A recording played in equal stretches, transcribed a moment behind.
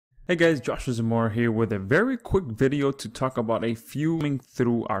Hey guys, Joshua Zamora here with a very quick video to talk about a few things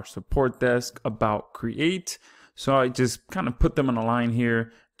through our support desk about Creaite. So I just kind of put them on a line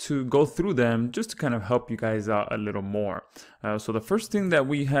here to go through them just to kind of help you guys out a little more. So the first thing that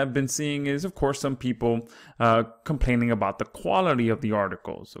we have been seeing is, of course, some people complaining about the quality of the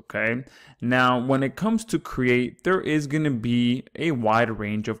articles, okay? Now, when it comes to Creaite, there is going to be a wide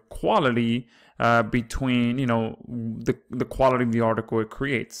range of quality between, you know, the quality of the article it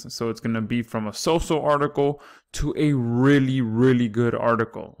creates. So it's going to be from a so-so article to a really good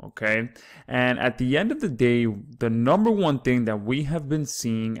article, okay? And at the end of the day, the number one thing that we have been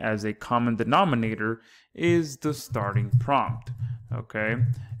seeing as a common denominator is the starting prompt, okay?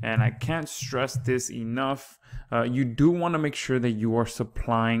 And I can't stress this enough. You do want to make sure that you are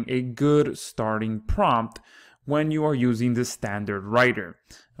supplying a good starting prompt when you are using the standard writer,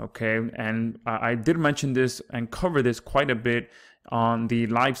 okay? And I did mention this and cover this quite a bit on the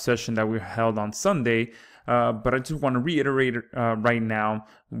live session that we held on Sunday, but I just want to reiterate it right now,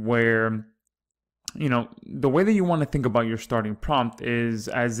 where, you know, the way that you want to think about your starting prompt is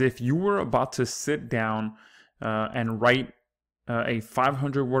as if you were about to sit down and write a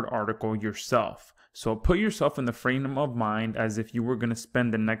 500-word article yourself. So put yourself in the frame of mind as if you were going to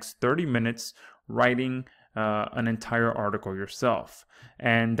spend the next 30 minutes writing an entire article yourself.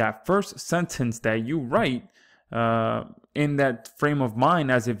 And that first sentence that you write in that frame of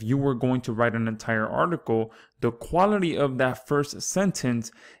mind, as if you were going to write an entire article, the quality of that first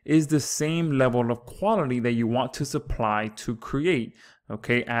sentence is the same level of quality that you want to supply to Creaite,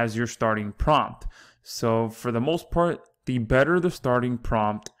 okay, as your starting prompt. So for the most part, the better the starting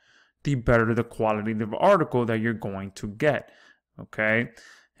prompt, the better the quality of the article that you're going to get, okay?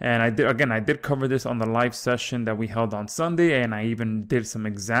 And I did cover this on the live session that we held on Sunday, and I even did some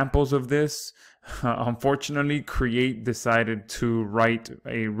examples of this. Unfortunately, Creaite decided to write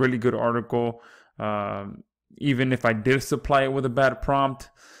a really good article, even if I did supply it with a bad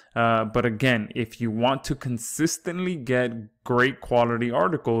prompt. But again, if you want to consistently get great quality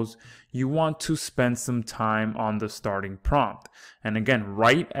articles, you want to spend some time on the starting prompt. And again,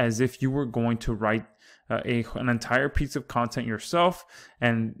 write as if you were going to write an entire piece of content yourself,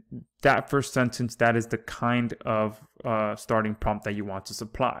 and that first sentence, that is the kind of starting prompt that you want to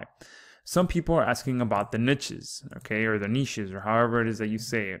supply. Some people are asking about the niches, okay, or the niches, or however it is that you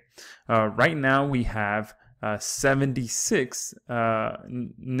say it. Right now we have 76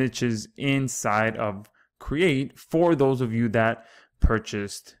 niches inside of Creaite for those of you that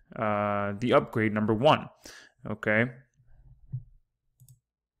purchased the upgrade number 1, okay?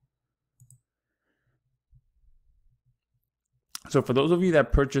 So for those of you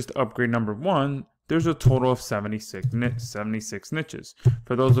that purchased upgrade number 1, there's a total of 76 niches.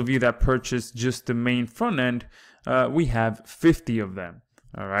 For those of you that purchased just the main front end, we have 50 of them.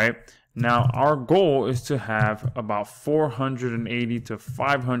 All right. Now our goal is to have about 480 to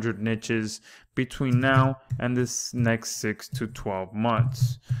 500 niches between now and this next 6 to 12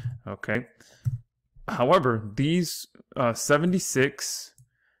 months. Okay. However, these 76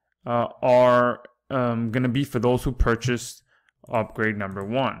 are going to be for those who purchased upgrade number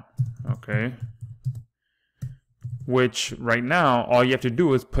 1, okay, which right now all you have to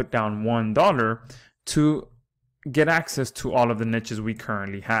do is put down $1 to get access to all of the niches we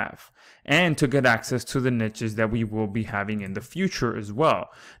currently have, and to get access to the niches that we will be having in the future as well.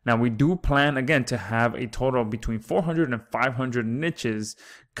 Now we do plan again to have a total of between 400 and 500 niches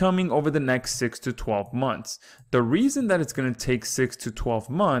coming over the next 6 to 12 months. The reason that it's going to take 6 to 12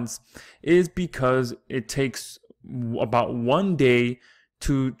 months is because it takes about 1 day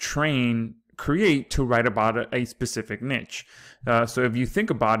to train Creaite to write about a specific niche. So if you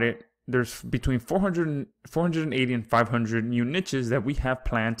think about it, there's between 480 and 500 new niches that we have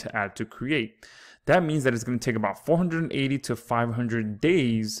planned to add to Creaite. That means that it's going to take about 480 to 500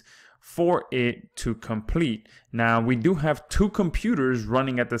 days for it to complete. Now we do have 2 computers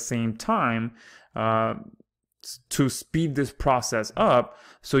running at the same time to speed this process up,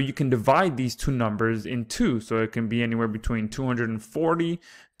 so you can divide these 2 numbers in 2, so it can be anywhere between 240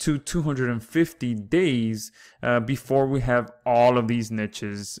 to 250 days before we have all of these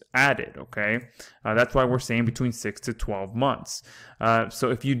niches added, okay? That's why we're saying between 6 to 12 months. So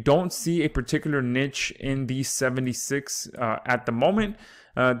if you don't see a particular niche in these 76 at the moment,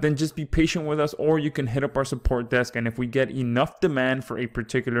 then just be patient with us, or you can hit up our support desk, and if we get enough demand for a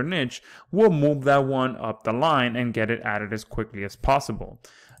particular niche, we'll move that one up the line and get it added as quickly as possible.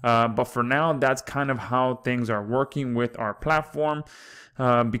 But for now, that's kind of how things are working with our platform,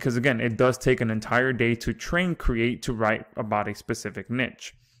 because again, it does take an entire day to train Creaite to write about a specific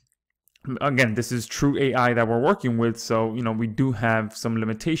niche. Again, this is true AI that we're working with, so we do have some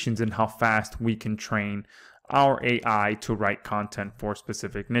limitations in how fast we can train our AI to write content for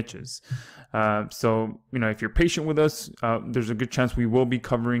specific niches. So if you're patient with us, there's a good chance we will be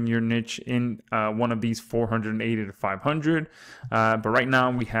covering your niche in one of these 480 to 500. But right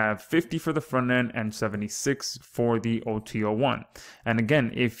now we have 50 for the front end and 76 for the OTO1. And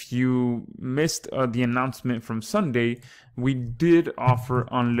again, if you missed the announcement from Sunday, we did offer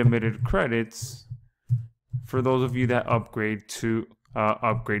unlimited credits for those of you that upgrade to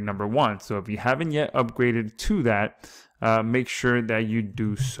upgrade number 1. So if you haven't yet upgraded to that, make sure that you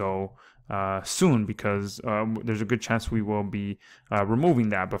do so soon, because there's a good chance we will be removing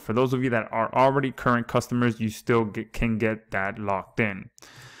that. But for those of you that are already current customers, you still can get that locked in.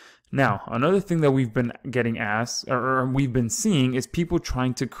 Now, another thing that we've been getting asked, or we've been seeing, is people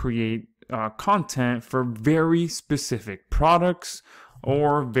trying to create content for very specific products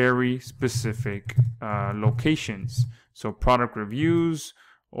or very specific locations. So product reviews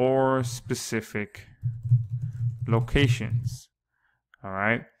or specific locations. All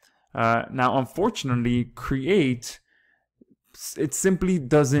right. Now, unfortunately, Creaite, it simply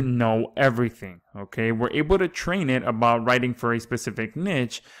doesn't know everything. Okay. We're able to train it about writing for a specific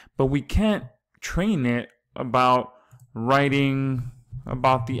niche, but we can't train it about writing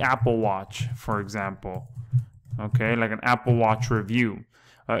about the Apple Watch, for example. Okay. Like an Apple Watch review.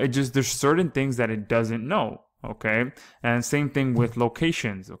 There's certain things that it doesn't know. Okay. And same thing with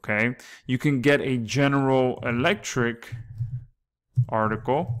locations. Okay. You can get a General Electric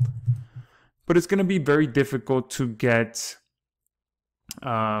article, but it's going to be very difficult to get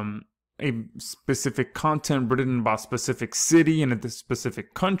a specific content written about a specific city and a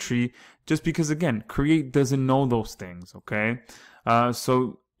specific country, just because, again, Creaite doesn't know those things. Okay.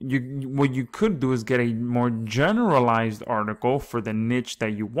 So what you could do is get a more generalized article for the niche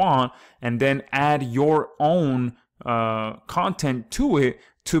that you want, and then add your own content to it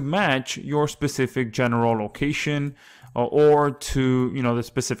to match your specific general location or to the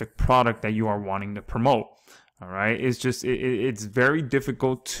specific product that you are wanting to promote. All right, it's just it's very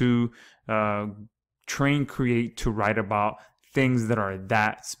difficult to train Creaite to write about things that are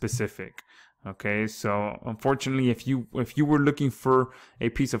that specific. Okay, so unfortunately, if you were looking for a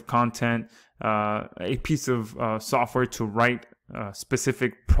piece of content, a piece of software to write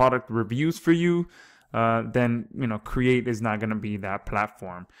specific product reviews for you, then Creaite is not going to be that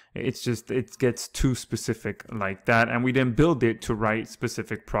platform. It's just, it gets too specific like that, and we didn't build it to write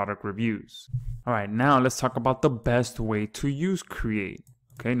specific product reviews. All right, now let's talk about the best way to use Creaite.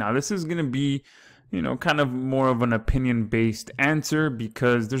 Okay, now this is going to be kind of more of an opinion-based answer,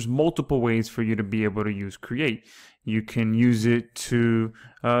 because there's multiple ways for you to be able to use Creaite. You can use it to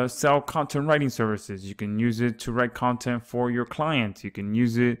sell content writing services. You can use it to write content for your clients. You can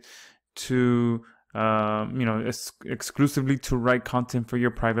use it to exclusively to write content for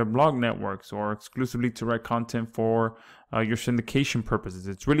your private blog networks, or exclusively to write content for your syndication purposes.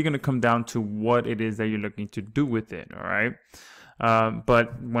 It's really going to come down to what it is that you're looking to do with it. All right.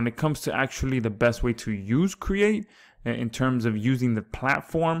 But when it comes to actually the best way to use Creaite in terms of using the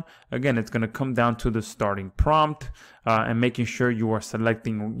platform, again, it's going to come down to the starting prompt and making sure you are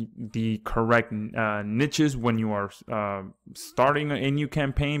selecting the correct niches when you are starting a new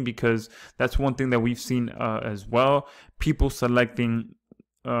campaign, because that's one thing that we've seen as well. People selecting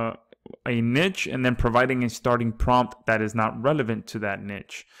a niche and then providing a starting prompt that is not relevant to that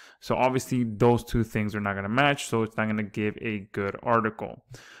niche. So obviously those two things are not going to match, so it's not going to give a good article.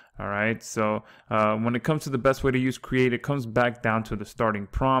 All right, so when it comes to the best way to use Creaite, it comes back down to the starting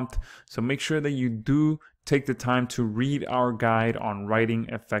prompt. So make sure that you do take the time to read our guide on writing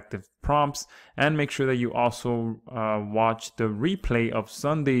effective prompts, and make sure that you also watch the replay of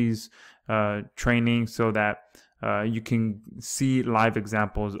Sunday's training, so that you can see live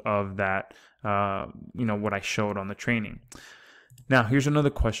examples of that, what I showed on the training. Now, here's another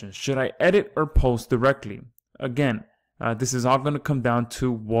question. Should I edit or post directly? Again, this is all going to come down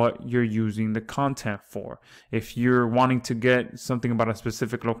to what you're using the content for. If you're wanting to get something about a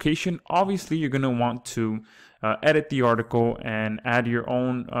specific location, obviously you're going to want to edit the article and add your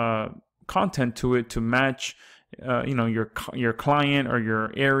own content to it to match your client or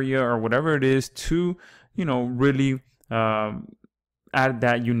your area or whatever it is, to really add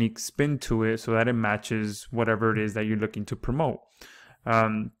that unique spin to it so that it matches whatever it is that you're looking to promote.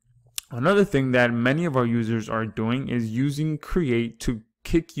 Another thing that many of our users are doing is using Creaite to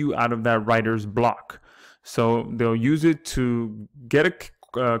kick you out of that writer's block. So they'll use it to get a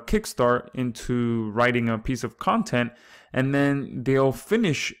kickstart into writing a piece of content, and then they'll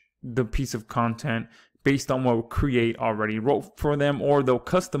finish the piece of content based on what Create already wrote for them, or they'll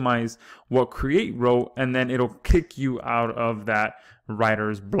customize what Create wrote and then it'll kick you out of that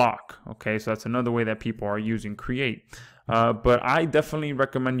writer's block. Okay, so that's another way that people are using Create. But I definitely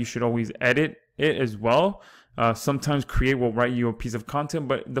recommend you should always edit it as well. Sometimes Create will write you a piece of content,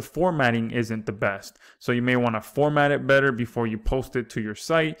 but the formatting isn't the best. So you may want to format it better before you post it to your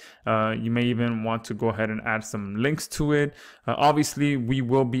site. You may even want to go ahead and add some links to it. Obviously, we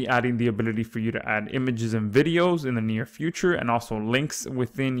will be adding the ability for you to add images and videos in the near future, and also links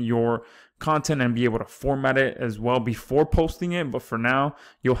within your content and be able to format it as well before posting it. But for now,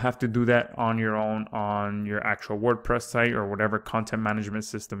 you'll have to do that on your own on your actual WordPress site or whatever content management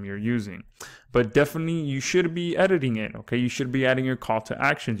system you're using. But definitely you should be editing it. Okay, you should be adding your call to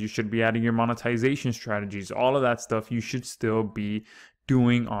actions, you should be adding your monetization strategies, all of that stuff you should still be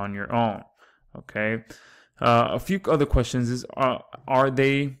doing on your own. Okay, a few other questions is, are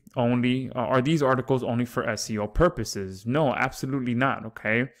these articles only for SEO purposes? No, absolutely not.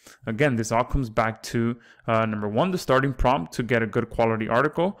 Okay, again, this all comes back to number one, the starting prompt to get a good quality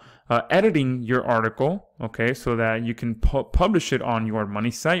article, editing your article, okay, so that you can publish it on your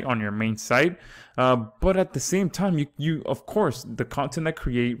money site, on your main site. But at the same time, you of course, the content that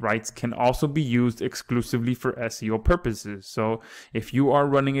Create writes can also be used exclusively for SEO purposes. So if you are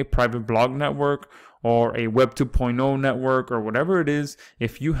running a private blog network or a Web 2.0 network or whatever it is,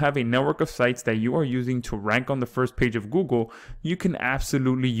 if you have a network of sites that you are using to rank on the first page of Google, you can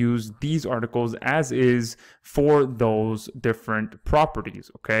absolutely use these articles as is for those different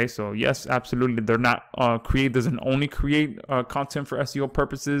properties. Okay, so yes, absolutely, they're not, Create doesn't only create content for SEO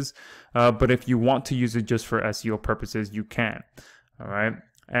purposes, but if you want to use it just for SEO purposes, you can. All right,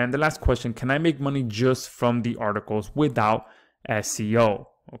 and the last question, can I make money just from the articles without SEO?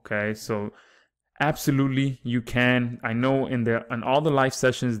 Okay, so absolutely, you can. I know in all the live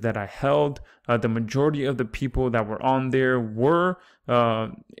sessions that I held, the majority of the people that were on there were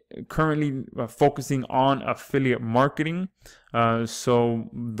currently focusing on affiliate marketing. So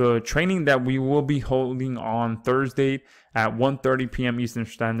the training that we will be holding on Thursday at 1:30 p.m. Eastern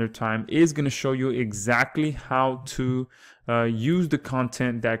Standard Time is going to show you exactly how to use the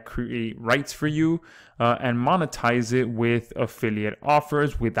content that Create writes for you and monetize it with affiliate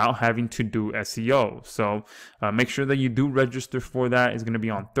offers without having to do SEO. So make sure that you do register for that. It's going to be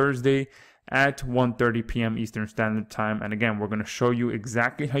on Thursday at 1:30 p.m. Eastern Standard Time. And again, we're going to show you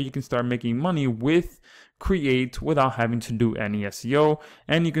exactly how you can start making money with Create without having to do any SEO,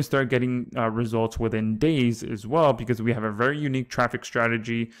 and you can start getting results within days as well, because we have a very unique traffic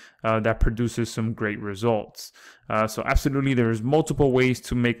strategy that produces some great results. So absolutely, there's multiple ways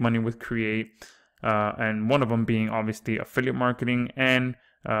to make money with Create, and one of them being obviously affiliate marketing, and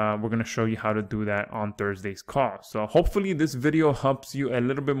we're going to show you how to do that on Thursday's call. So hopefully this video helps you a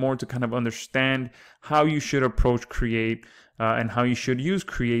little bit more to kind of understand how you should approach Create and how you should use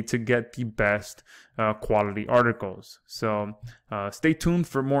Create to get the best quality articles. So stay tuned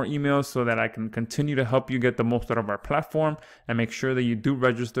for more emails so that I can continue to help you get the most out of our platform, and make sure that you do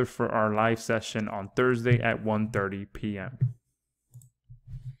register for our live session on Thursday at 1:30 p.m.